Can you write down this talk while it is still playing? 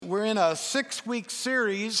in a 6-week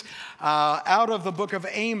series out of the book of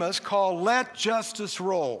Amos called Let Justice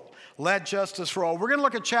Roll. Let Justice Roll. We're going to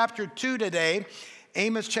look at chapter 2 today,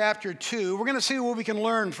 Amos chapter 2. We're going to see what we can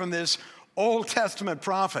learn from this Old Testament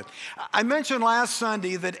prophet. I mentioned last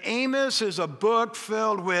Sunday that Amos is a book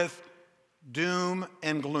filled with doom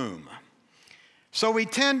and gloom. So we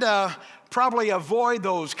tend to probably avoid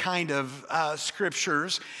those kind of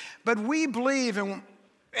scriptures, but we believe in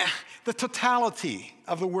the totality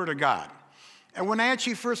of the Word of God. At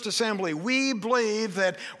Wenatchee First Assembly, we believe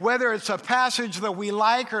that whether it's a passage that we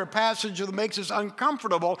like or a passage that makes us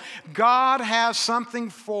uncomfortable, God has something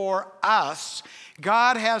for us.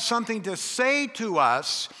 God has something to say to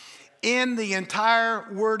us in the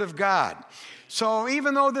entire Word of God. So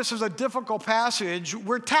even though this is a difficult passage,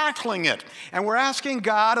 we're tackling it. And we're asking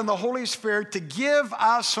God and the Holy Spirit to give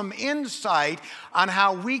us some insight on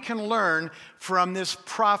how we can learn from this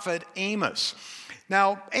prophet Amos.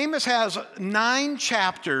 Now, Amos has 9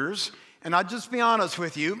 chapters, and I'll just be honest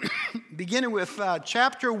with you, beginning with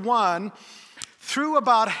chapter 1 through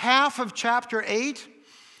about half of chapter 8,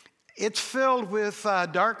 it's filled with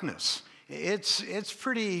darkness. It's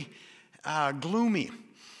pretty gloomy.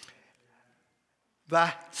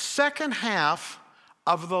 The second half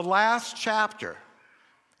of the last chapter,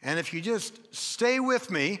 and if you just stay with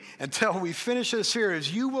me until we finish this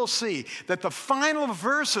series, you will see that the final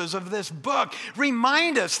verses of this book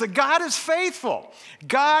remind us that God is faithful.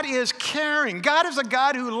 God is caring. God is a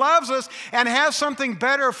God who loves us and has something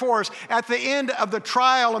better for us at the end of the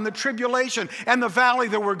trial and the tribulation and the valley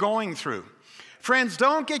that we're going through. Friends,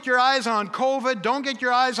 don't get your eyes on COVID. Don't get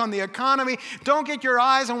your eyes on the economy. Don't get your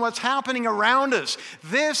eyes on what's happening around us.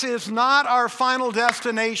 This is not our final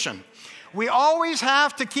destination. We always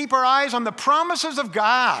have to keep our eyes on the promises of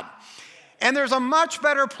God. And there's a much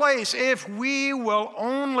better place if we will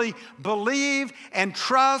only believe and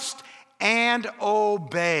trust and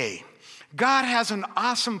obey. God has an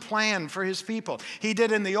awesome plan for his people. He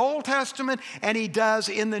did in the Old Testament and he does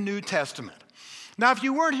in the New Testament. Now, if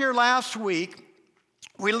you weren't here last week,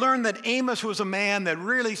 we learned that Amos was a man that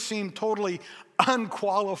really seemed totally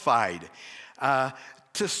unqualified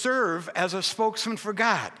to serve as a spokesman for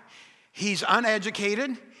God. He's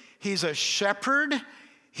uneducated. He's a shepherd.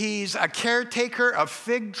 He's a caretaker of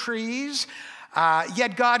fig trees.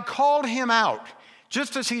 Yet God called him out,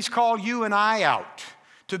 just as he's called you and I out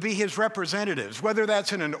to be his representatives, whether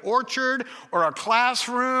that's in an orchard or a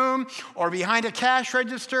classroom or behind a cash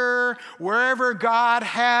register, wherever God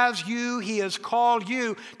has you, he has called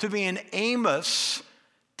you to be an Amos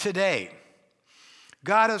today.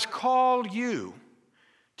 God has called you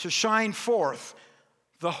to shine forth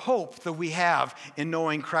the hope that we have in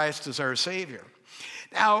knowing Christ as our Savior.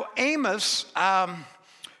 Now, Amos,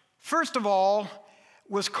 first of all,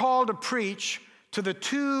 was called to preach to the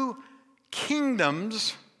 2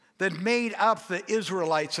 kingdoms that made up the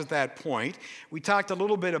Israelites at that point. We talked a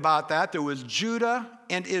little bit about that. There was Judah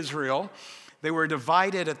and Israel. They were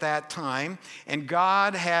divided at that time, and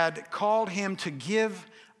God had called him to give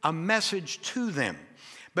a message to them.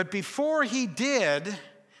 But before he did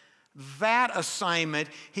that assignment,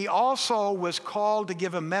 he also was called to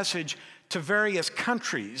give a message to various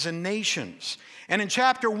countries and nations. And in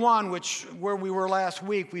chapter 1, where we were last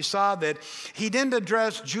week, we saw that he didn't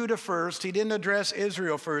address Judah first. He didn't address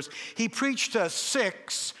Israel first. He preached to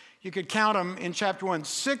 6, you could count them in chapter 1,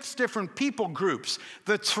 6 different people groups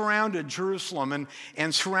that surrounded Jerusalem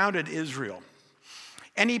and surrounded Israel.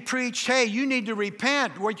 And he preached, hey, you need to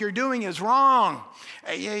repent. What you're doing is wrong.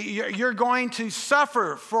 You're going to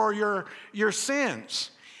suffer for your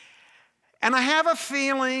sins. And I have a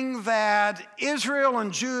feeling that Israel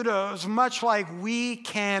and Judah is much like we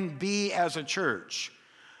can be as a church.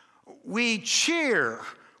 We cheer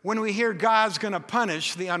when we hear God's going to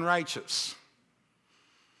punish the unrighteous.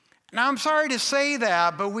 Now, I'm sorry to say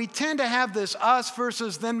that, but we tend to have this us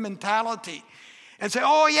versus them mentality and say,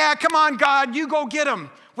 oh, yeah, come on, God, you go get them.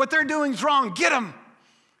 What they're doing is wrong. Get them.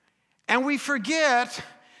 And we forget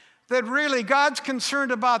that really God's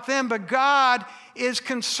concerned about them, but God is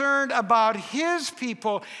concerned about his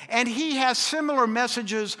people, and he has similar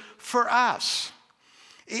messages for us.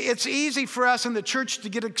 It's easy for us in the church to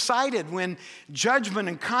get excited when judgment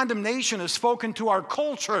and condemnation is spoken to our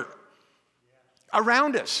culture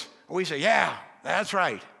around us. We say, yeah, that's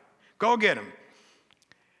right. Go get them.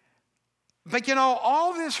 But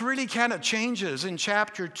all this really kind of changes in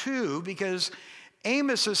chapter 2 because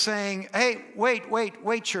Amos is saying, hey,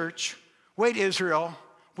 wait, church. Wait, Israel.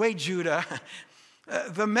 Wait, Judah.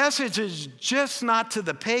 The message is just not to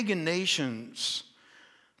the pagan nations.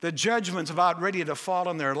 The judgment's about ready to fall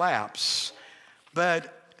in their laps.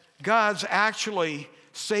 But God's actually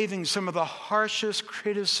saving some of the harshest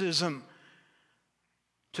criticism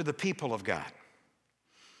to the people of God.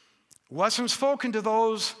 It wasn't spoken to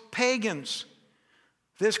those pagans.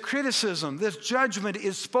 This criticism, this judgment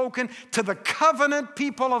is spoken to the covenant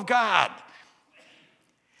people of God.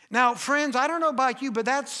 Now, friends, I don't know about you, but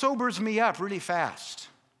that sobers me up really fast.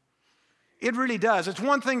 It really does. It's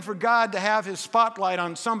one thing for God to have his spotlight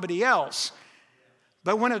on somebody else,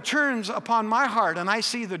 but when it turns upon my heart and I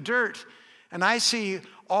see the dirt and I see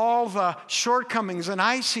all the shortcomings and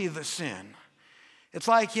I see the sin, it's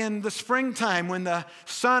like in the springtime when the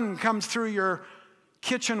sun comes through your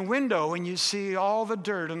kitchen window and you see all the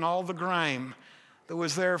dirt and all the grime that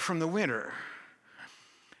was there from the winter.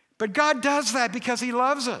 But God does that because he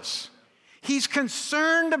loves us. He's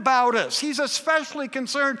concerned about us. He's especially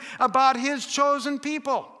concerned about his chosen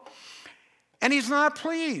people. And he's not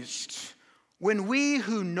pleased when we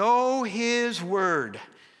who know his word,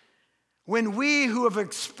 when we who have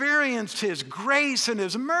experienced his grace and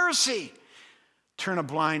his mercy, turn a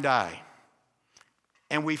blind eye.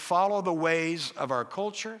 And we follow the ways of our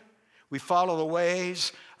culture. We follow the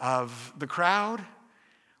ways of the crowd.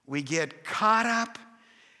 We get caught up.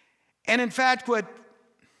 And in fact, what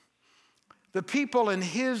the people in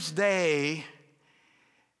his day,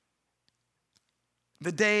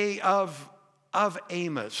 the day of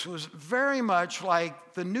Amos, was very much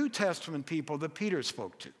like the New Testament people that Peter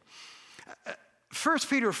spoke to. 1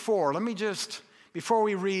 Peter 4, let me just, before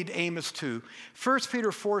we read Amos 2, 1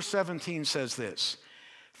 Peter 4:17 says this,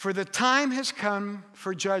 "For the time has come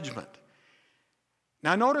for judgment."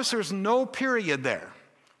 Now notice there's no period there.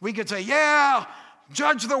 We could say, yeah,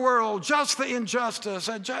 judge the world, just the injustice.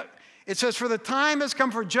 It says, "For the time has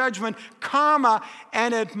come for judgment, comma,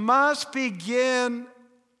 and it must begin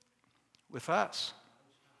with us."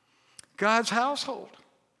 God's household.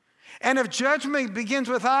 And if judgment begins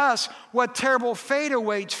with us, what terrible fate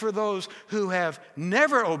awaits for those who have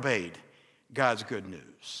never obeyed God's good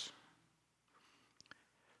news.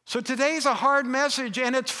 So today's a hard message,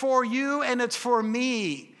 and it's for you and it's for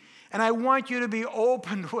me. And I want you to be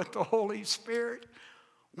open to what the Holy Spirit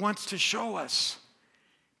wants to show us.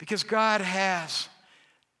 Because God has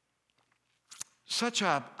such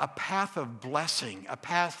a path of blessing, a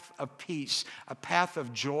path of peace, a path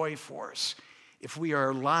of joy for us if we are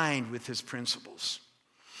aligned with his principles.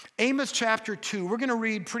 Amos chapter 2, we're going to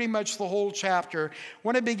read pretty much the whole chapter. I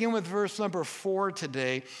want to begin with verse number 4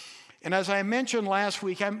 today. And as I mentioned last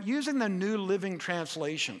week, I'm using the New Living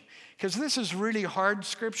Translation because this is really hard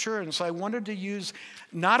scripture, and so I wanted to use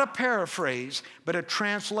not a paraphrase, but a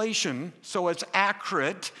translation so it's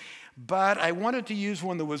accurate, but I wanted to use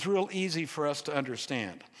one that was real easy for us to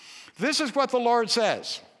understand. This is what the Lord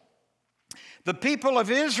says. "The people of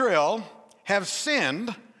Israel have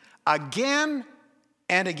sinned again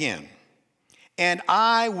and again, and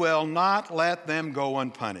I will not let them go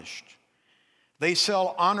unpunished. They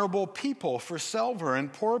sell honorable people for silver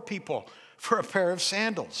and poor people for a pair of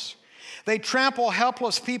sandals. They trample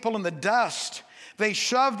helpless people in the dust. They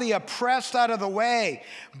shove the oppressed out of the way.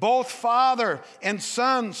 Both father and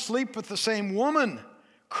son sleep with the same woman,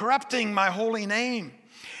 corrupting my holy name.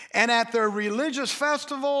 And at their religious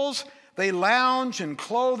festivals, they lounge in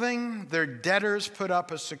clothing their debtors put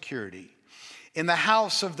up as security. In the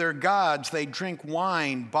house of their gods, they drink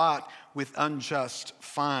wine bought with unjust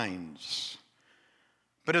fines.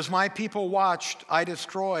 But as my people watched, I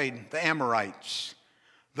destroyed the Amorites,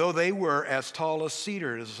 though they were as tall as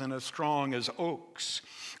cedars and as strong as oaks.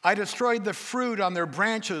 I destroyed the fruit on their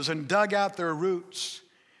branches and dug out their roots.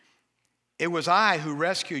 It was I who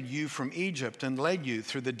rescued you from Egypt and led you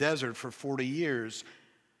through the desert for 40 years,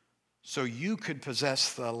 so you could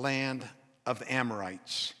possess the land of the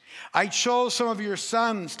Amorites. I chose some of your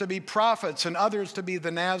sons to be prophets and others to be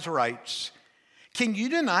the Nazarites. Can you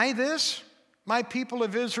deny this, my people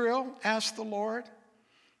of Israel? Asked the Lord.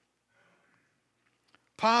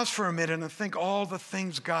 Pause for a minute and think all the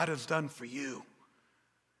things God has done for you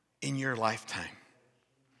in your lifetime.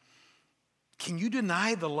 Can you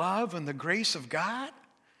deny the love and the grace of God?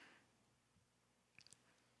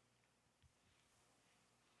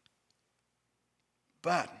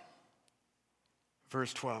 But,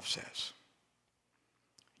 verse 12 says,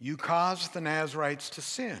 you caused the Nazarites to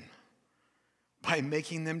sin by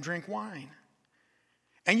making them drink wine.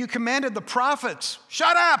 And you commanded the prophets,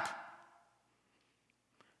 shut up!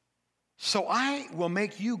 So I will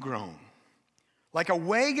make you groan, like a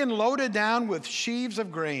wagon loaded down with sheaves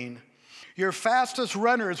of grain. Your fastest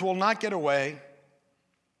runners will not get away.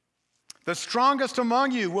 The strongest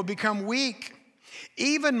among you will become weak.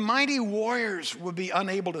 Even mighty warriors will be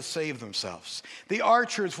unable to save themselves. The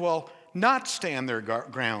archers will not stand their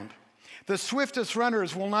ground. The swiftest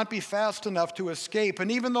runners will not be fast enough to escape, and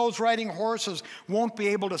even those riding horses won't be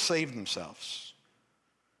able to save themselves.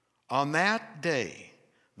 On that day,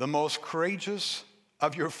 the most courageous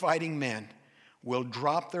of your fighting men will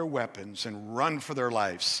drop their weapons and run for their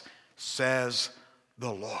lives, says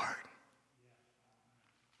the Lord.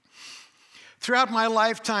 Throughout my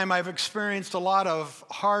lifetime, I've experienced a lot of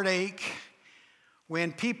heartache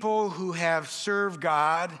when people who have served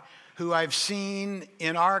God, who I've seen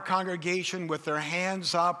in our congregation with their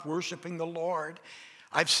hands up, worshiping the Lord,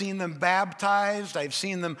 I've seen them baptized, I've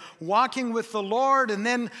seen them walking with the Lord, and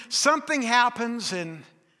then something happens and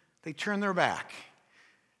they turn their back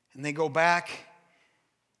and they go back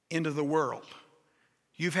into the world.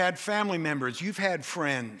 You've had family members, you've had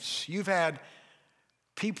friends, you've had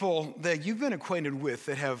people that you've been acquainted with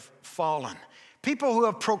that have fallen. People who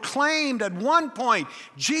have proclaimed at one point,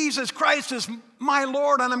 Jesus Christ is my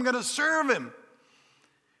Lord and I'm going to serve him.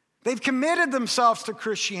 They've committed themselves to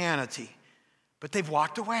Christianity, but they've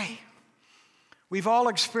walked away. We've all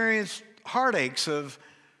experienced heartaches of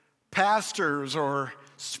pastors or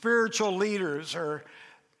spiritual leaders or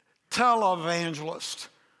televangelists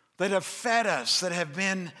that have fed us, that have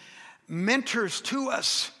been mentors to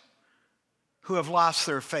us, who have lost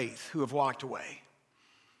their faith, who have walked away.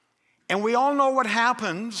 And we all know what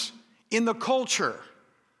happens in the culture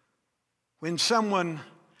when someone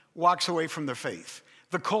walks away from their faith.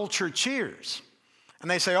 The culture cheers.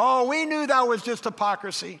 And they say, oh, we knew that was just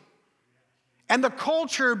hypocrisy. And the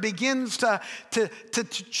culture begins to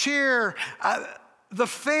cheer the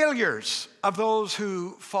failures of those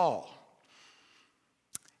who fall.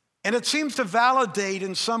 And it seems to validate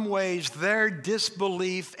in some ways their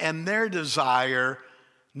disbelief and their desire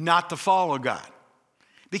not to follow God,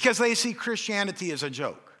 because they see Christianity as a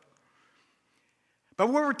joke. But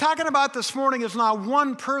what we're talking about this morning is not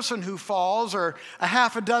one person who falls or a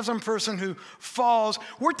half a dozen person who falls.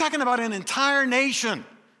 We're talking about an entire nation.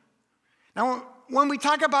 Now, when we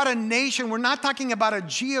talk about a nation, we're not talking about a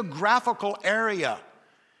geographical area.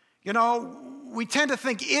 You know, we tend to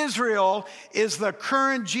think Israel is the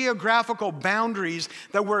current geographical boundaries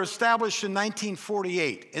that were established in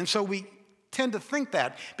 1948. And so we tend to think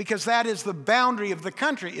that because that is the boundary of the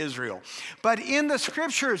country Israel. But in the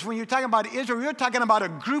scriptures, when you're talking about Israel, you're talking about a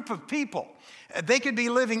group of people. They could be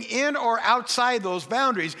living in or outside those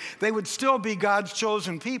boundaries. They would still be God's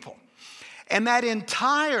chosen people. And that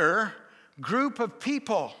entire group of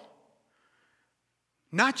people,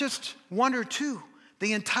 not just one or two,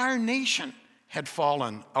 the entire nation had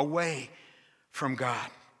fallen away from God.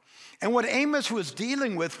 And what Amos was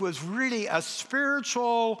dealing with was really a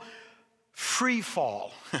spiritual free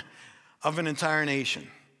fall of an entire nation.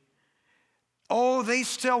 Oh, they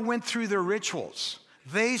still went through their rituals.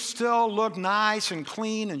 They still looked nice and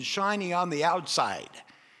clean and shiny on the outside.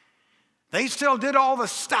 They still did all the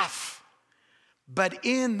stuff. But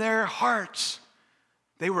in their hearts,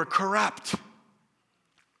 they were corrupt.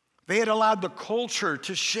 They had allowed the culture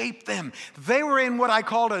to shape them. They were in what I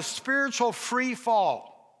called a spiritual free fall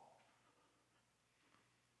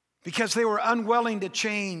because they were unwilling to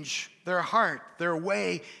change their heart, their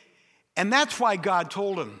way. And that's why God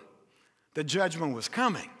told them the judgment was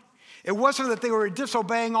coming. It wasn't that they were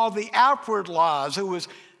disobeying all the outward laws. It was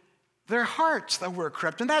their hearts that were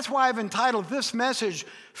corrupt. And that's why I've entitled this message,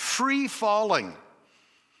 Free Falling.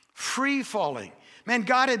 Free falling. Man,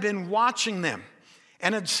 God had been watching them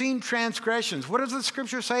and had seen transgressions. What does the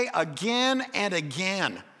scripture say? Again and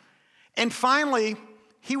again. And finally,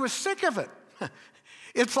 he was sick of it.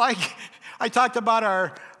 It's like I talked about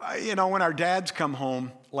when our dads come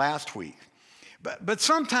home last week. But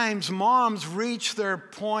sometimes moms reach their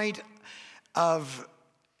point of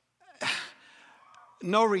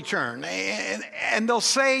no return. And they'll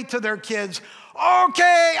say to their kids,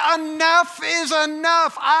 okay, enough is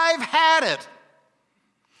enough. I've had it.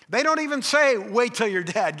 They don't even say, wait till your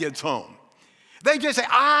dad gets home. They just say,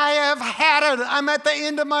 I have had it. I'm at the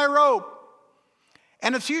end of my rope.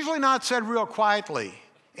 And it's usually not said real quietly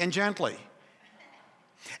and gently.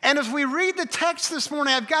 And as we read the text this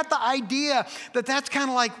morning, I've got the idea that that's kind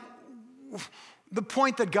of like the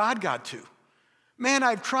point that God got to. Man,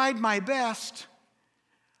 I've tried my best.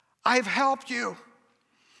 I've helped you.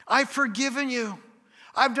 I've forgiven you.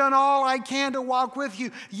 I've done all I can to walk with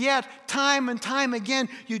you. Yet, time and time again,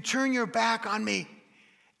 you turn your back on me.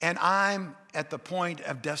 And I'm at the point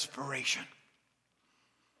of desperation.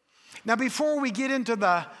 Now, before we get into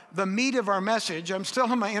the meat of our message, I'm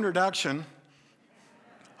still in my introduction.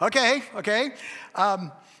 Okay.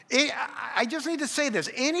 I just need to say this.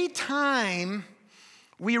 Anytime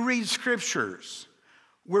we read scriptures,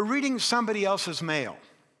 we're reading somebody else's mail.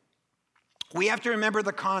 we have to remember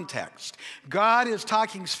the context. God is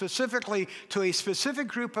talking specifically to a specific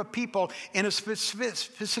group of people in a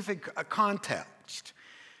specific context.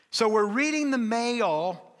 So we're reading the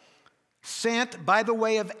mail sent by the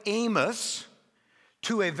way of Amos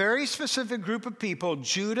to a very specific group of people,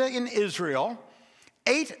 Judah and Israel,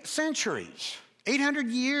 8 centuries, 800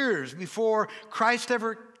 years before Christ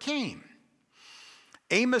ever came.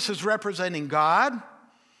 Amos is representing God,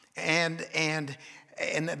 and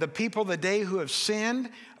the people of the day who have sinned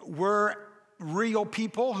were real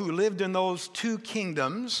people who lived in those 2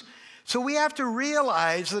 kingdoms. So we have to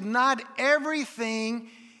realize that not everything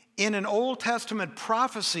in an Old Testament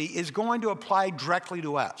prophecy is going to apply directly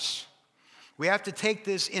to us. We have to take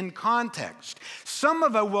this in context. Some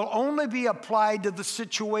of it will only be applied to the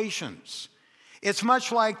situations. It's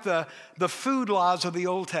much like the food laws of the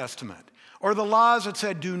Old Testament, or the laws that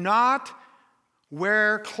said, do not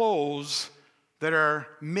wear clothes that are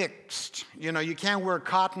mixed. You know, you can't wear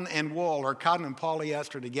cotton and wool or cotton and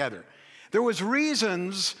polyester together. There was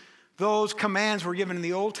reasons those commands were given in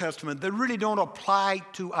the Old Testament that really don't apply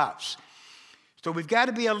to us. So we've got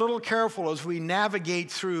to be a little careful as we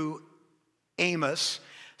navigate through Amos.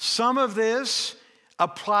 Some of this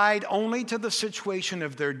applied only to the situation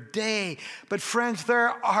of their day. But friends, there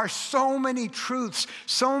are so many truths,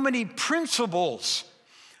 so many principles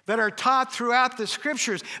that are taught throughout the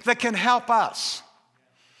scriptures that can help us.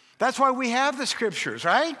 That's why we have the scriptures,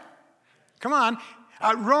 right? Come on.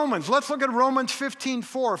 Romans, let's look at Romans 15:4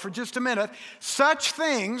 for just a minute. Such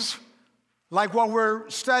things, like what we're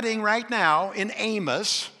studying right now in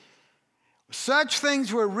Amos, such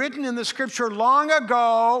things were written in the scripture long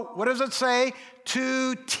ago, what does it say?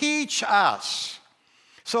 To teach us.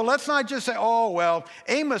 So let's not just say, oh, well,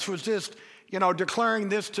 Amos was just, declaring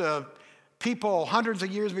this to people hundreds of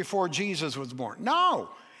years before Jesus was born. No,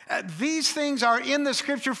 these things are in the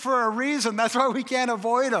scripture for a reason. That's why we can't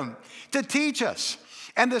avoid them, to teach us.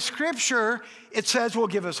 And the scripture, it says, will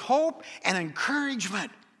give us hope and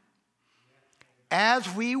encouragement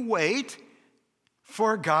as we wait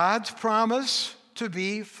for God's promise to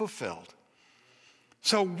be fulfilled.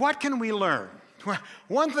 So what can we learn? Well,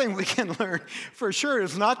 one thing we can learn for sure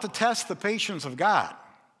is not to test the patience of God.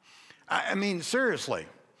 I mean, seriously.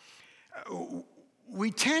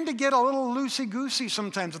 We tend to get a little loosey-goosey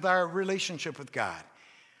sometimes with our relationship with God.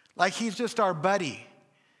 Like he's just our buddy.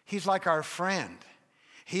 He's like our friend.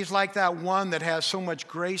 He's like that one that has so much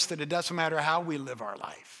grace that it doesn't matter how we live our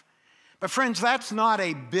life. But friends, that's not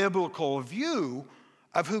a biblical view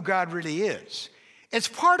of who God really is. It's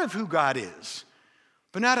part of who God is,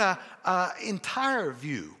 but not an entire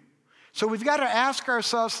view. So we've got to ask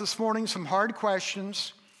ourselves this morning some hard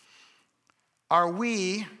questions. Are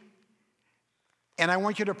we, and I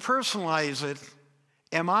want you to personalize it,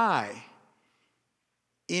 am I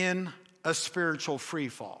in a spiritual free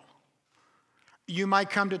fall? You might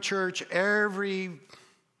come to church every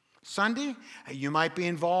Sunday. You might be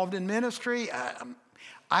involved in ministry.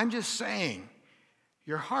 I'm just saying,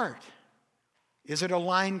 your heart, is it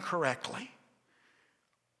aligned correctly?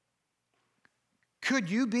 Could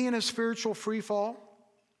you be in a spiritual free fall?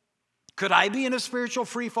 Could I be in a spiritual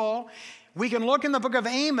free fall? We can look in the book of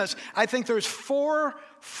Amos. I think there's four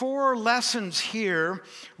lessons here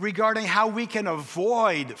regarding how we can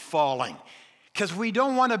avoid falling. Because we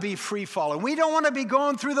don't want to be free falling. We don't want to be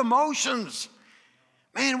going through the motions.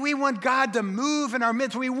 Man, we want God to move in our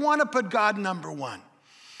midst. We want to put God number one.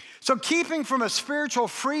 So keeping from a spiritual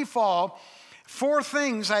free fall, 4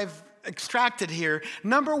 things I've extracted here.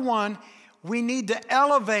 Number 1, we need to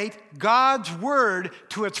elevate God's word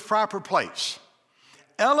to its proper place.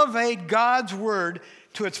 Elevate God's word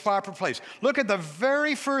to its proper place. Look at the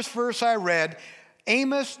very first verse I read,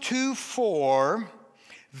 Amos 2:4.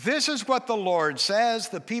 This is what the Lord says,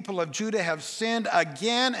 the people of Judah have sinned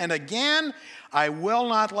again and again. I will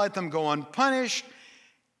not let them go unpunished.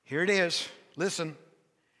 Here it is. Listen.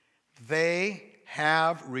 They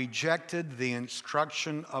have rejected the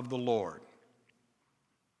instruction of the Lord.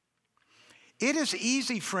 It is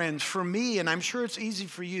easy, friends, for me, and I'm sure it's easy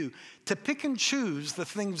for you, to pick and choose the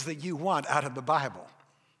things that you want out of the Bible.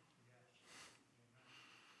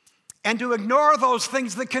 And to ignore those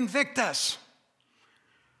things that convict us.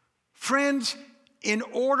 Friends, in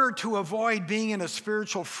order to avoid being in a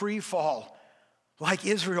spiritual free fall like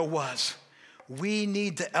Israel was, we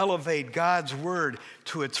need to elevate God's word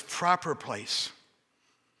to its proper place.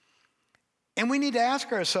 And we need to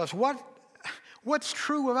ask ourselves, what's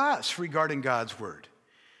true of us regarding God's word?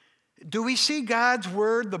 Do we see God's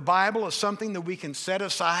word, the Bible, as something that we can set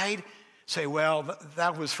aside? Say, well,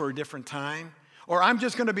 that was for a different time. Or I'm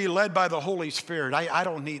just going to be led by the Holy Spirit. I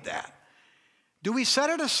don't need that. Do we set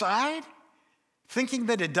it aside? thinking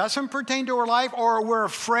that it doesn't pertain to our life, or we're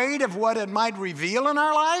afraid of what it might reveal in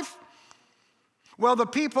our life? Well, the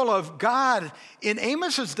people of God in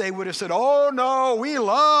Amos's day would have said, oh no, we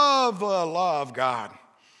love the law of God.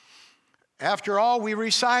 After all, we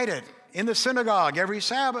recite it in the synagogue every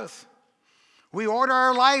Sabbath. We order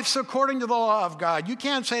our lives according to the law of God. You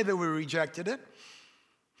can't say that we rejected it.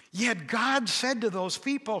 Yet God said to those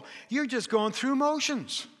people, you're just going through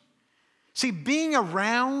motions. See, being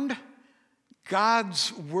around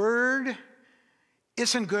God's word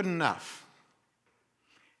isn't good enough.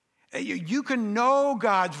 You can know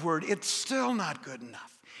God's word. It's still not good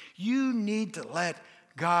enough. You need to let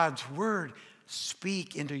God's word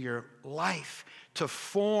speak into your life to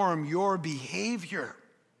form your behavior.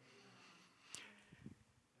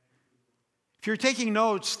 If you're taking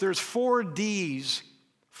notes, there's 4 D's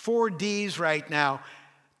right now,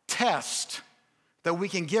 test that we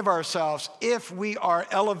can give ourselves if we are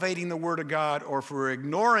elevating the word of God or if we're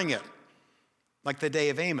ignoring it, like the day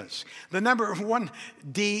of Amos. The number 1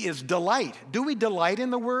 D is delight. Do we delight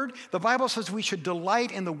in the word? The Bible says we should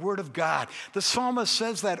delight in the word of God. The psalmist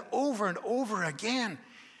says that over and over again.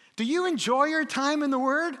 Do you enjoy your time in the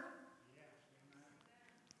word?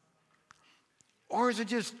 Or is it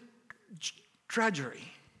just drudgery?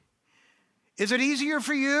 Is it easier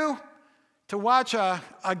for you to watch a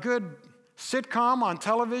good sitcom on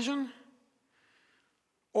television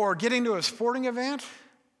or get into a sporting event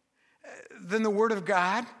than the Word of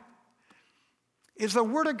God? Is the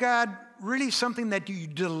Word of God really something that you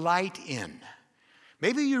delight in?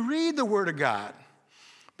 Maybe you read the Word of God,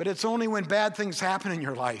 but it's only when bad things happen in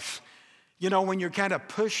your life. You know, when you're kind of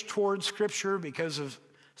pushed towards Scripture because of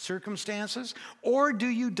circumstances? Or do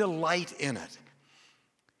you delight in it?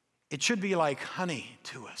 It should be like honey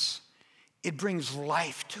to us. It brings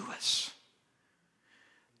life to us.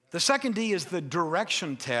 The second D is the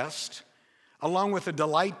direction test, along with the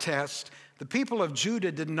delight test. The people of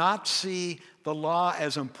Judah did not see the law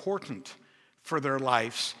as important for their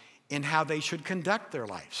lives in how they should conduct their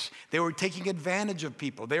lives. They were taking advantage of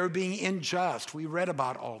people. They were being unjust. We read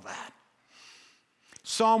about all that.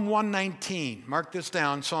 Psalm 119, mark this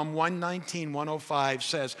down, Psalm 119, 105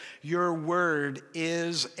 says, your word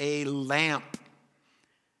is a lamp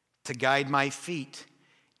to guide my feet.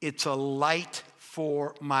 It's a light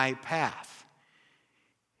for my path.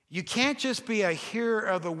 You can't just be a hearer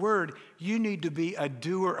of the word, you need to be a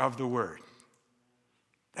doer of the word.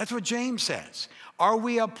 That's what James says. Are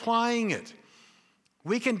we applying it?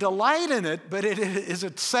 We can delight in it, but is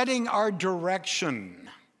it setting our direction?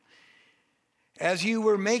 As you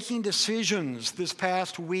were making decisions this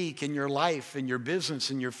past week in your life, in your business,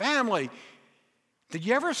 in your family, did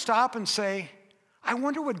you ever stop and say, I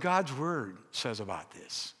wonder what God's word says about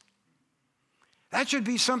this? That should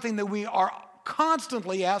be something that we are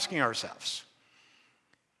constantly asking ourselves.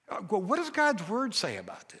 Well, what does God's word say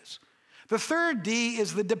about this? The third D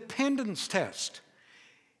is the dependence test.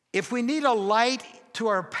 If we need a light to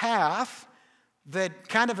our path, that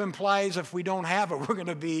kind of implies if we don't have it, we're going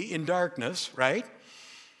to be in darkness, right?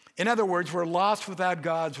 In other words, we're lost without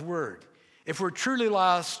God's word. If we're truly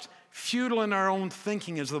lost, futile in our own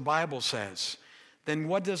thinking, as the Bible says, then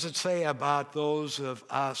what does it say about those of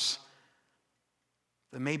us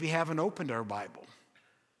that maybe haven't opened our Bible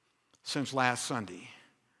since last Sunday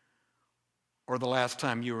or the last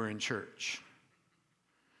time you were in church?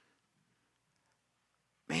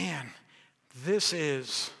 Man, this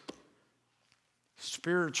is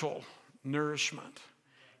spiritual nourishment.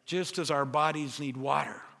 Just as our bodies need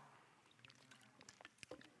water,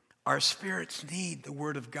 our spirits need the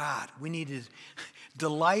Word of God. We need to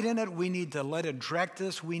delight in it. We need to let it direct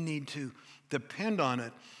us. We need to depend on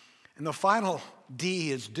it. And the final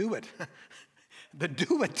D is do it. The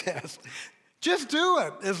do it test. Just do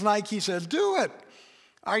it. As Nike says, do it.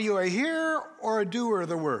 Are you a hearer or a doer of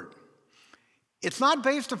the Word? It's not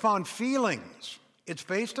based upon feelings. It's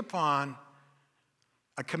based upon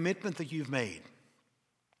a commitment that you've made,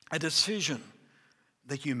 a decision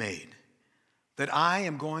that you made, that I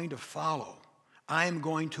am going to follow. I am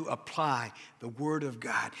going to apply the Word of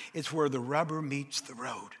God. It's where the rubber meets the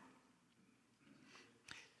road.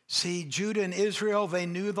 See, Judah and Israel, they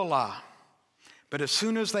knew the law. But as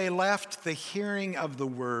soon as they left the hearing of the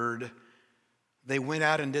Word, they went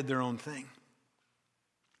out and did their own thing.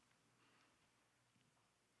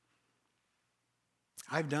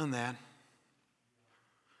 I've done that.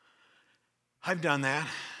 I've done that.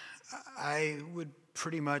 I would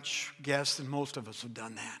pretty much guess that most of us have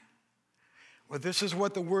done that. Well, this is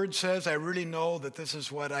what the Word says. I really know that this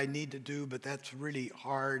is what I need to do, but that's really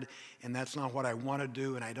hard, and that's not what I want to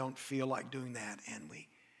do, and I don't feel like doing that. And we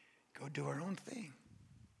go do our own thing.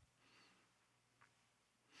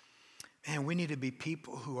 Man, we need to be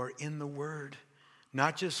people who are in the Word,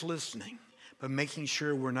 not just listening, but making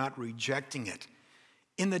sure we're not rejecting it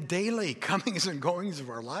in the daily comings and goings of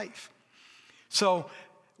our life. So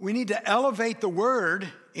we need to elevate the Word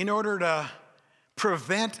in order to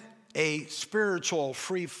prevent a spiritual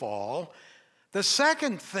free fall. The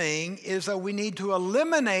second thing is that we need to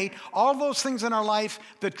eliminate all those things in our life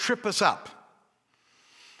that trip us up.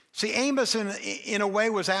 See, Amos, in a way,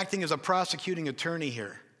 was acting as a prosecuting attorney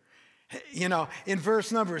here. You know, in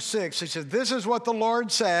verse number 6, he says, "This is what the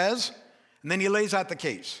Lord says," and then he lays out the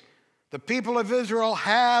case. "The people of Israel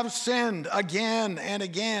have sinned again and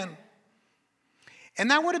again."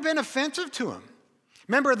 And that would have been offensive to him.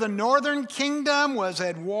 Remember, the northern kingdom was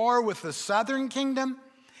at war with the southern kingdom.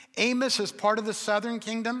 Amos is part of the southern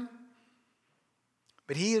kingdom.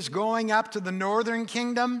 But he is going up to the northern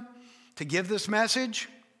kingdom to give this message.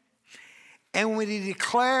 And what he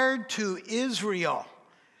declared to Israel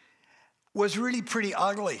was really pretty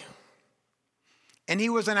ugly. And he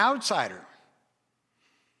was an outsider.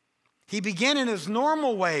 He began in his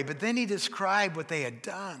normal way, but then he described what they had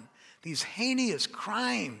done, these heinous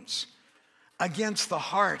crimes against the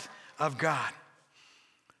heart of God,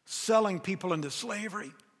 selling people into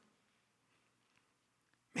slavery.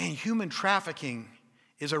 Man, human trafficking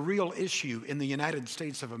is a real issue in the United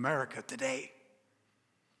States of America today.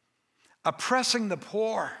 Oppressing the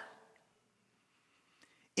poor,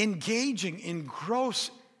 engaging in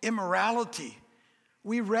gross immorality.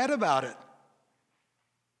 We read about it.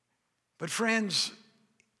 But friends,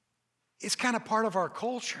 it's kind of part of our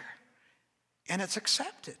culture, and it's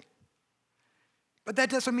accepted. But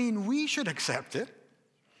that doesn't mean we should accept it.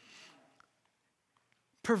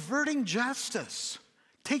 Perverting justice,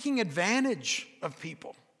 taking advantage of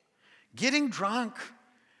people, getting drunk,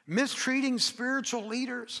 mistreating spiritual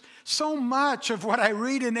leaders. So much of what I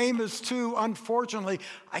read in Amos 2, unfortunately,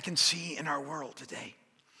 I can see in our world today.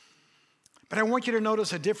 But I want you to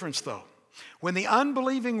notice a difference, though. When the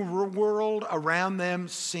unbelieving world around them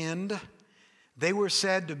sinned, they were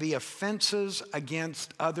said to be offenses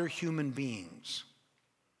against other human beings.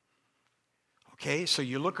 Okay, so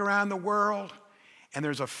you look around the world, and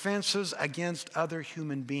there's offenses against other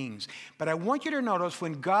human beings. But I want you to notice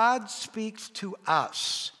when God speaks to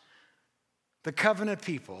us, the covenant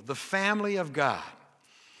people, the family of God,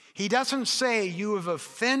 he doesn't say you have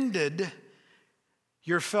offended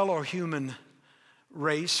your fellow human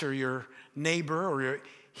race or your neighbor,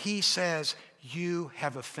 he says you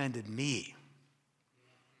have offended me.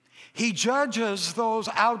 He judges those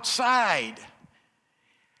outside,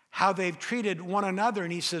 how they've treated one another,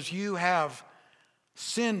 and he says you have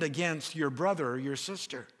sinned against your brother or your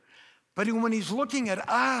sister. But when he's looking at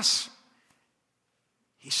us,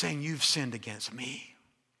 he's saying, you've sinned against me,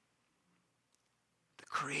 the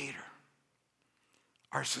Creator,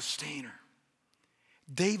 our Sustainer.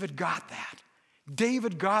 David got that.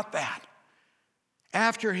 David got that.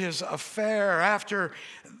 After his affair, after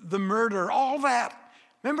the murder, all that.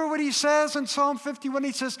 Remember what he says in Psalm 51?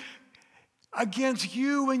 He says, against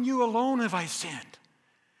you and you alone have I sinned.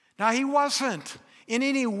 Now, he wasn't in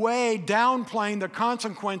any way downplaying the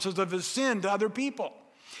consequences of his sin to other people.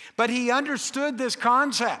 But he understood this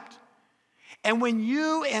concept. And when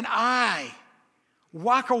you and I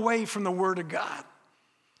walk away from the Word of God,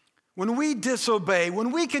 when we disobey,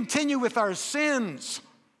 when we continue with our sins,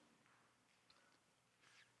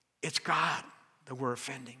 it's God that we're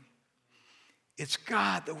offending. It's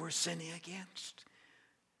God that we're sinning against.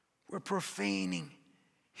 We're profaning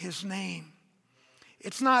His name.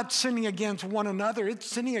 It's not sinning against one another. It's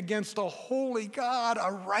sinning against a holy God,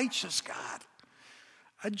 a righteous God,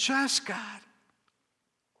 a just God.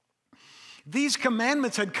 These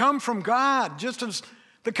commandments had come from God, just as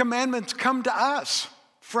the commandments come to us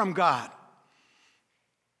from God.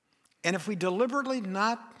 And if we deliberately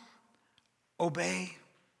not obey,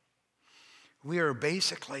 we are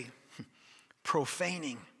basically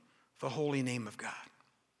profaning the holy name of God.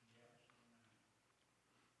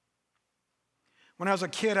 When I was a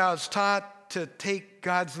kid, I was taught to take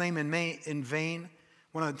God's name in vain.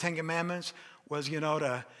 One of the Ten Commandments was,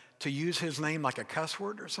 to use His name like a cuss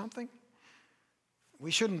word or something.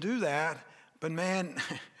 We shouldn't do that, but man,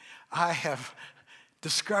 I have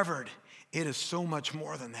discovered it is so much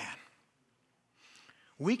more than that.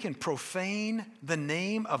 We can profane the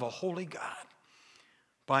name of a holy God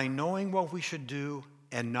by knowing what we should do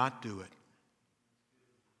and not do it.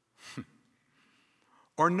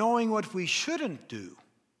 Or knowing what we shouldn't do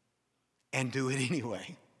and do it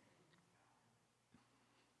anyway.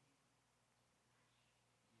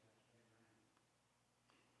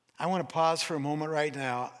 I want to pause for a moment right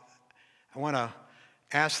now. I want to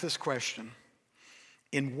ask this question.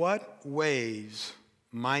 In what ways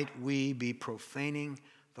might we be profaning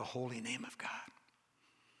the holy name of God?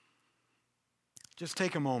 Just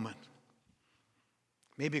take a moment.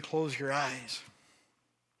 Maybe close your eyes.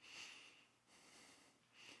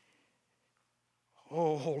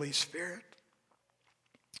 Oh, Holy Spirit,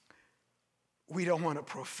 we don't want to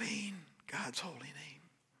profane God's holy name.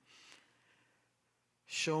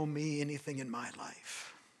 Show me anything in my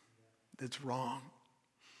life that's wrong.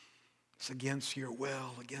 It's against your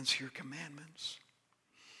will, against your commandments.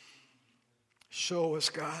 Show us,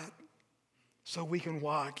 God, so we can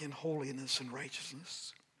walk in holiness and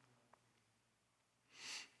righteousness.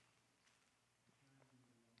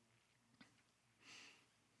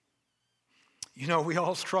 You know, we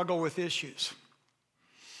all struggle with issues.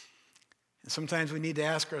 And sometimes we need to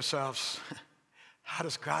ask ourselves, how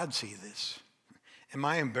does God see this? Am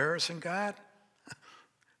I embarrassing God?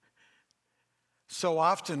 So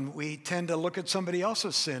often we tend to look at somebody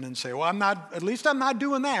else's sin and say, well, at least I'm not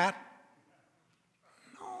doing that.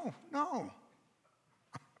 No.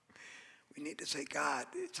 We need to say, God,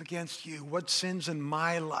 it's against you. What sins in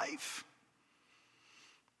my life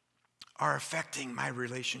are affecting my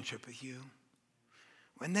relationship with you?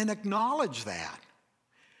 And then acknowledge that.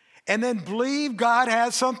 And then believe God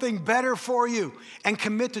has something better for you and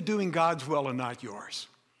commit to doing God's will and not yours.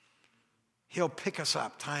 He'll pick us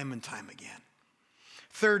up time and time again.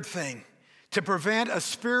 Third thing, to prevent a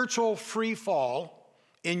spiritual free fall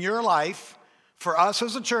in your life, for us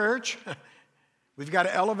as a church, we've got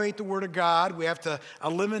to elevate the Word of God. We have to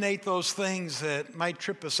eliminate those things that might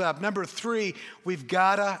trip us up. Number 3, we've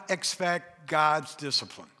got to expect God's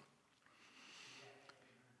discipline.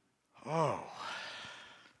 Oh.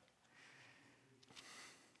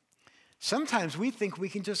 Sometimes we think we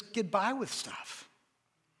can just get by with stuff.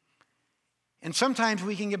 And sometimes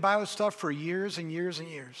we can get by with stuff for years and years and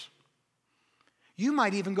years. You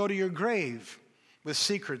might even go to your grave with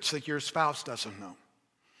secrets that your spouse doesn't know.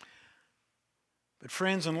 But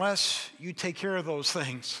friends, unless you take care of those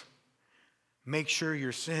things, make sure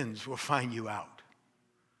your sins will find you out.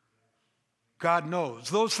 God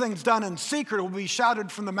knows. Those things done in secret will be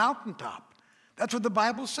shouted from the mountaintop. That's what the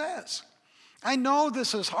Bible says. I know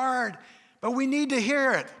this is hard, but we need to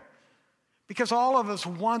hear it because all of us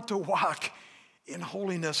want to walk in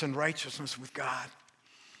holiness and righteousness with God.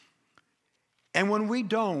 And when we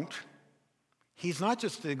don't, He's not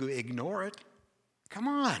just to ignore it. Come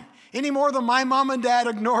on. Any more than my mom and dad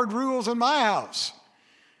ignored rules in my house.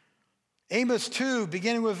 Amos 2,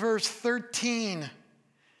 beginning with verse 13.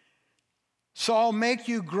 So I'll make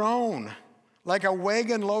you groan like a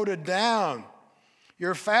wagon loaded down.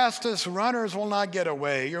 Your fastest runners will not get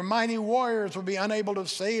away. Your mighty warriors will be unable to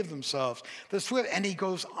save themselves. The swift, and he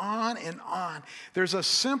goes on and on. There's a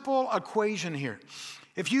simple equation here.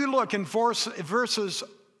 If you look in verses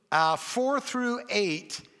 4 through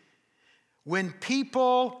 8, when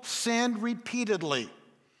people sinned repeatedly,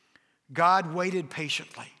 God waited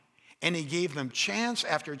patiently, and He gave them chance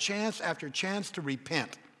after chance after chance to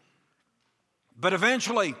repent. But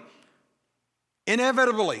eventually,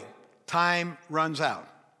 inevitably, time runs out.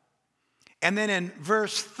 And then in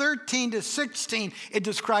verse 13 to 16, it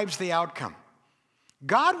describes the outcome.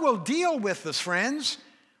 God will deal with us, friends.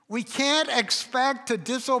 We can't expect to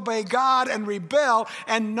disobey God and rebel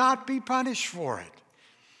and not be punished for it,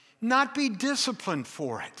 not be disciplined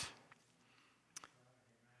for it.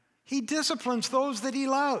 He disciplines those that He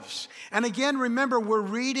loves. And again, remember, we're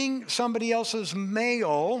reading somebody else's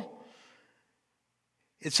mail.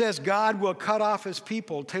 It says God will cut off His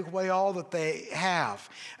people, take away all that they have.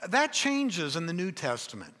 That changes in the New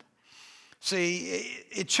Testament. See,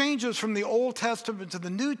 it changes from the Old Testament to the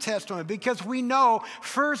New Testament because we know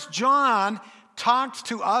 1 John talks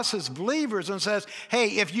to us as believers and says,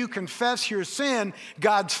 hey, if you confess your sin,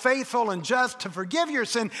 God's faithful and just to forgive your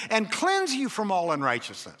sin and cleanse you from all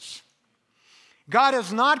unrighteousness. God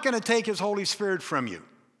is not going to take His Holy Spirit from you.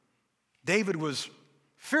 David was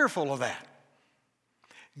fearful of that.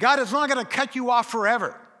 God is not going to cut you off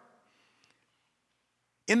forever.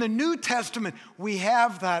 In the New Testament, we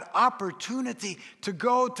have that opportunity to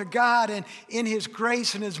go to God, and in His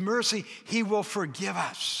grace and His mercy, He will forgive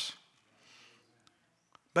us.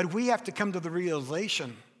 But we have to come to the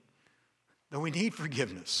realization that we need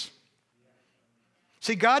forgiveness.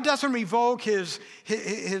 See, God doesn't revoke his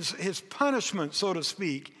punishment, so to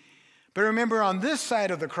speak. But remember, on this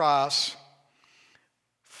side of the cross,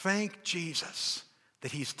 thank Jesus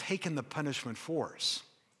that He's taken the punishment for us.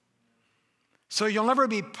 So you'll never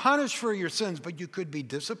be punished for your sins, but you could be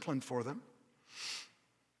disciplined for them.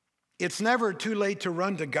 It's never too late to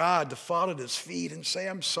run to God, to fall at His feet and say,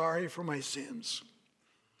 I'm sorry for my sins.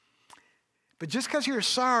 But just because you're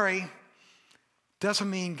sorry doesn't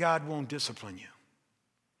mean God won't discipline you.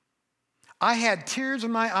 I had tears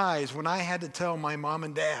in my eyes when I had to tell my mom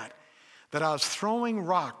and dad that I was throwing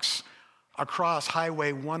rocks across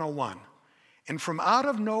Highway 101. And from out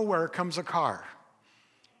of nowhere comes a car.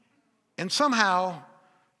 And somehow,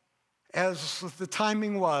 as the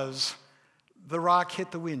timing was, the rock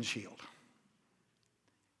hit the windshield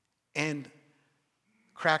and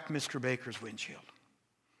cracked Mr. Baker's windshield.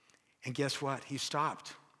 And guess what? He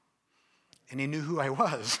stopped. And he knew who I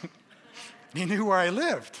was. He knew where I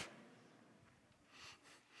lived.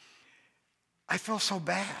 I felt so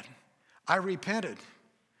bad. I repented.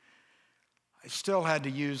 I still had to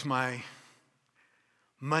use my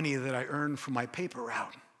money that I earned from my paper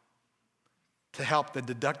route to help the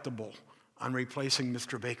deductible on replacing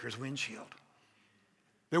Mr. Baker's windshield.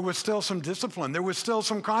 There was still some discipline. There was still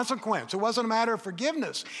some consequence. It wasn't a matter of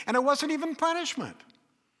forgiveness, and it wasn't even punishment.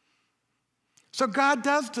 So God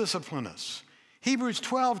does discipline us. Hebrews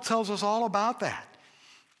 12 tells us all about that.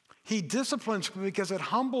 He disciplines because it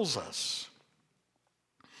humbles us.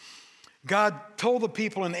 God told the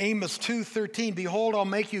people in Amos 2:13, "Behold, I'll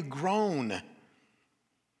make you groan,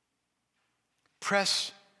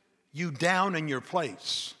 press you down in your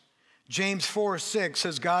place." James 4:6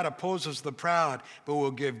 says, "God opposes the proud, but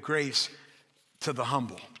will give grace to the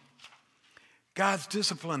humble." God's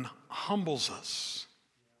discipline humbles us.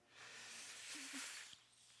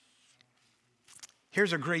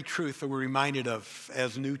 Here's a great truth that we're reminded of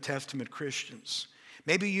as New Testament Christians.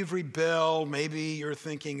 Maybe you've rebelled. Maybe you're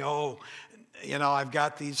thinking, I've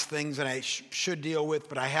got these things that I should deal with,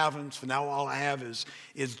 but I haven't. So now all I have is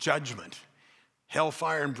judgment,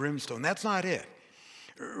 hellfire and brimstone. That's not it.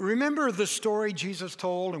 Remember the story Jesus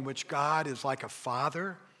told in which God is like a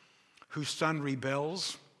father whose son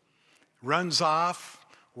rebels, runs off,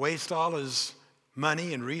 wastes all his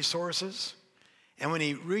money and resources. And when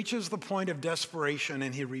he reaches the point of desperation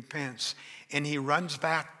and he repents and he runs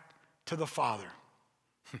back to the father,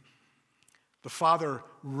 the father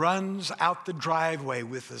runs out the driveway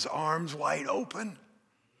with his arms wide open.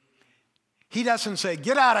 He doesn't say,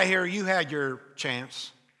 "Get out of here, you had your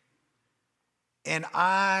chance." And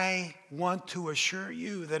I want to assure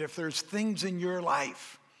you that if there's things in your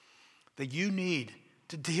life that you need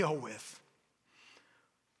to deal with,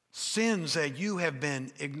 sins that you have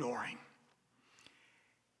been ignoring,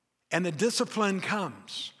 and the discipline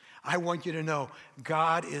comes, I want you to know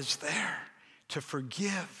God is there to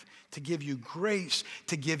forgive, to give you grace,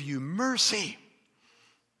 to give you mercy.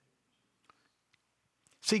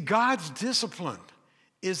 See, God's discipline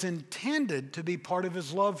is intended to be part of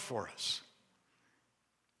his love for us.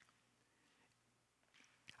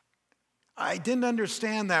 I didn't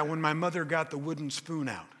understand that when my mother got the wooden spoon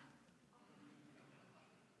out.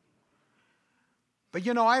 But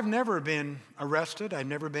I've never been arrested. I've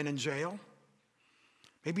never been in jail.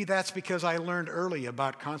 Maybe that's because I learned early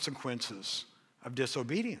about consequences of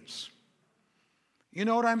disobedience. You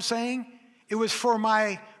know what I'm saying? It was for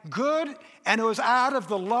my good, and it was out of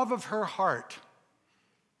the love of her heart.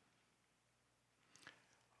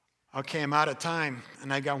 Okay, I'm out of time,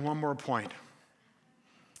 and I got one more point.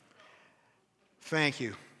 Thank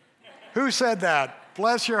you. Who said that?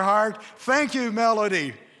 Bless your heart. Thank you,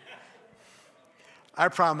 Melody. I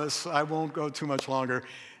promise I won't go too much longer.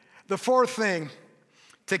 The fourth thing,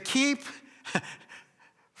 to keep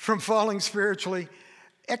from falling spiritually,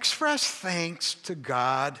 express thanks to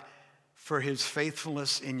God for his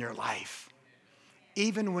faithfulness in your life,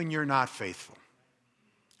 even when you're not faithful.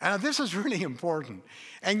 And this is really important.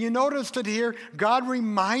 And you noticed it here, God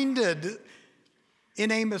reminded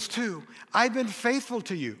in Amos 2, "I've been faithful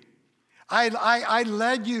to you. I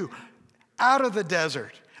led you out of the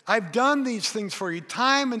desert. I've done these things for you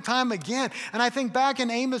time and time again." And I think back in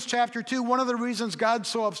Amos chapter 2, one of the reasons God's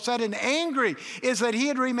so upset and angry is that he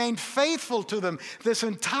had remained faithful to them this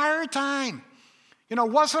entire time.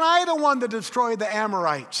 Wasn't I the one that destroyed the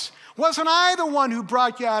Amorites? Wasn't I the one who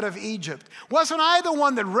brought you out of Egypt? Wasn't I the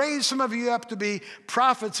one that raised some of you up to be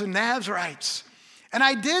prophets and Nazarites? And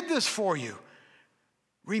I did this for you.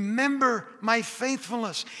 Remember my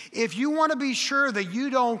faithfulness. If you want to be sure that you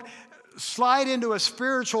don't slide into a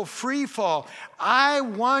spiritual free fall, I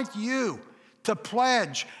want you to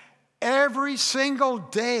pledge every single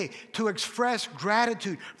day to express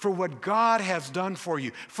gratitude for what God has done for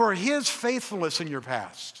you, for his faithfulness in your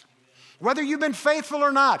past. Whether you've been faithful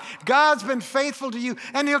or not, God's been faithful to you,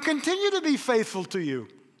 and he'll continue to be faithful to you.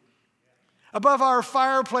 Above our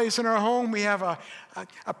fireplace in our home, we have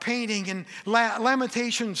a painting in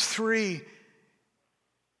Lamentations 3.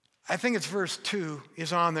 I think it's verse 2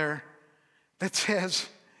 is on there that says,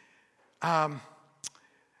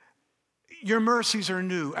 Your mercies are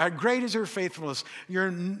new. Great is your faithfulness.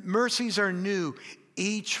 Your mercies are new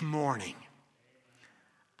each morning.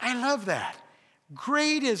 I love that.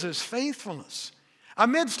 Great is his faithfulness.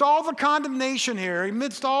 Amidst all the condemnation here,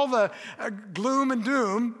 amidst all the gloom and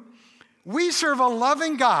doom, we serve a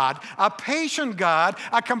loving God, a patient God,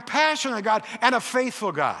 a compassionate God, and a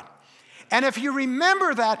faithful God. And if you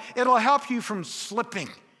remember that, it'll help you from slipping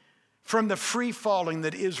from the free falling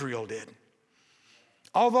that Israel did.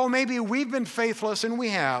 Although maybe we've been faithless, and we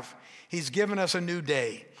have, he's given us a new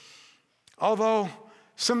day. Although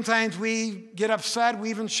sometimes we get upset, we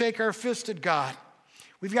even shake our fist at God.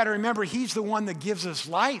 We've got to remember he's the one that gives us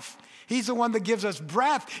life. He's the one that gives us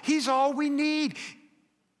breath. He's all we need.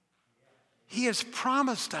 He has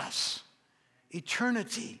promised us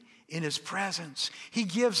eternity in his presence. He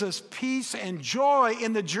gives us peace and joy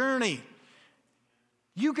in the journey.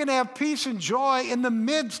 You can have peace and joy in the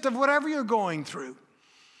midst of whatever you're going through.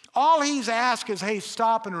 All he's asked is, hey,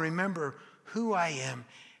 stop and remember who I am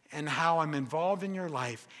and how I'm involved in your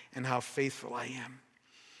life and how faithful I am.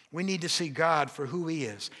 We need to see God for who he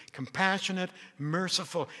is, compassionate,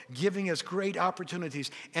 merciful, giving us great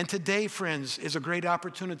opportunities. And today, friends, is a great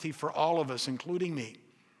opportunity for all of us, including me,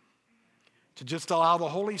 to just allow the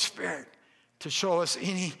Holy Spirit to show us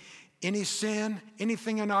any sin,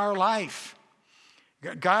 anything in our life.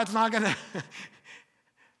 God's not going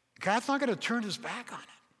to turn his back on it.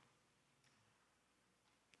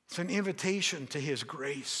 It's an invitation to his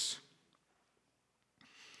grace.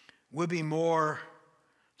 We'll be more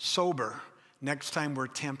sober next time we're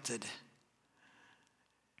tempted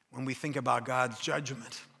when we think about God's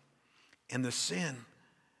judgment and the sin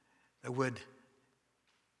that would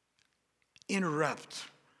interrupt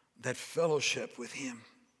that fellowship with him.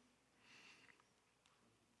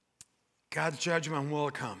 God's judgment will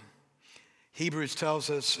come. Hebrews tells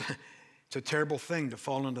us it's a terrible thing to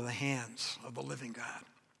fall into the hands of the living God.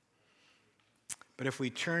 But if we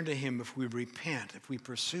turn to him, if we repent, if we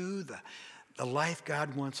pursue the life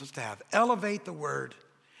God wants us to have, elevate the word,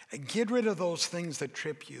 and get rid of those things that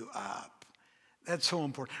trip you up. That's so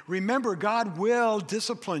important. Remember, God will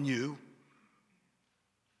discipline you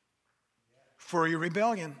for your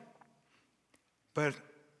rebellion. But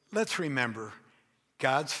let's remember,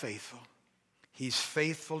 God's faithful. He's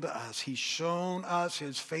faithful to us. He's shown us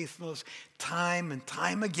his faithfulness time and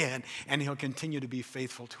time again, and he'll continue to be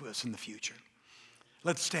faithful to us in the future.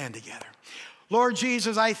 Let's stand together. Lord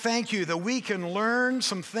Jesus, I thank you that we can learn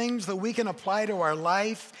some things that we can apply to our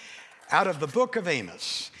life out of the book of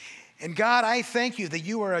Amos. And God, I thank you that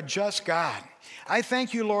you are a just God. I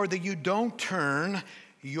thank you, Lord, that you don't turn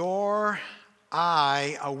your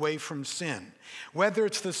eye away from sin. Whether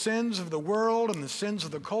it's the sins of the world and the sins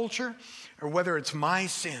of the culture, or whether it's my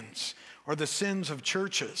sins or the sins of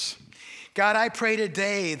churches. God, I pray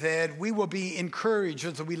today that we will be encouraged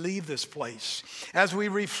as we leave this place, as we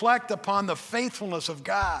reflect upon the faithfulness of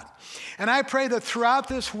God. And I pray that throughout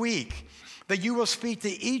this week, that you will speak to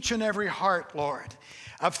each and every heart, Lord,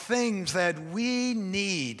 of things that we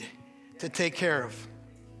need to take care of.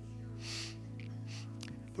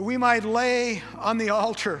 That we might lay on the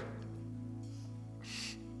altar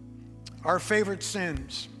our favorite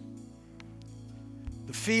sins,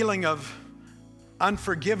 the feeling of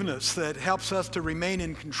unforgiveness that helps us to remain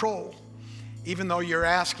in control, even though you're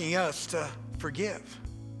asking us to forgive.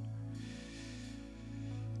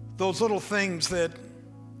 Those little things that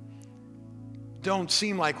don't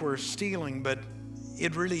seem like we're stealing, but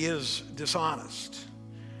it really is dishonest.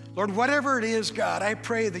 Lord, whatever it is, God, I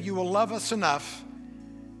pray that you will love us enough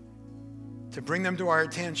to bring them to our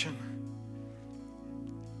attention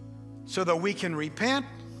so that we can repent,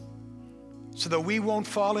 so that we won't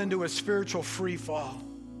fall into a spiritual free fall.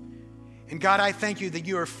 And God, I thank you that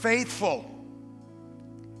you are faithful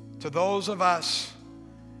to those of us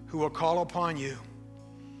who will call upon you,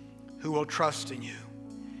 who will trust in you.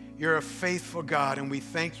 You're a faithful God, and we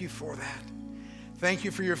thank you for that. Thank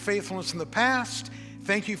you for your faithfulness in the past.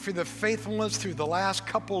 Thank you for the faithfulness through the last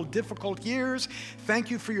couple difficult years.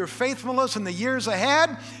 Thank you for your faithfulness in the years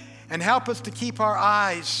ahead, and help us to keep our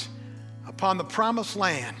eyes upon the promised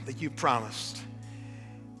land that you promised.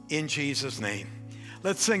 In Jesus' name.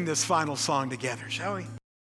 Let's sing this final song together, shall we?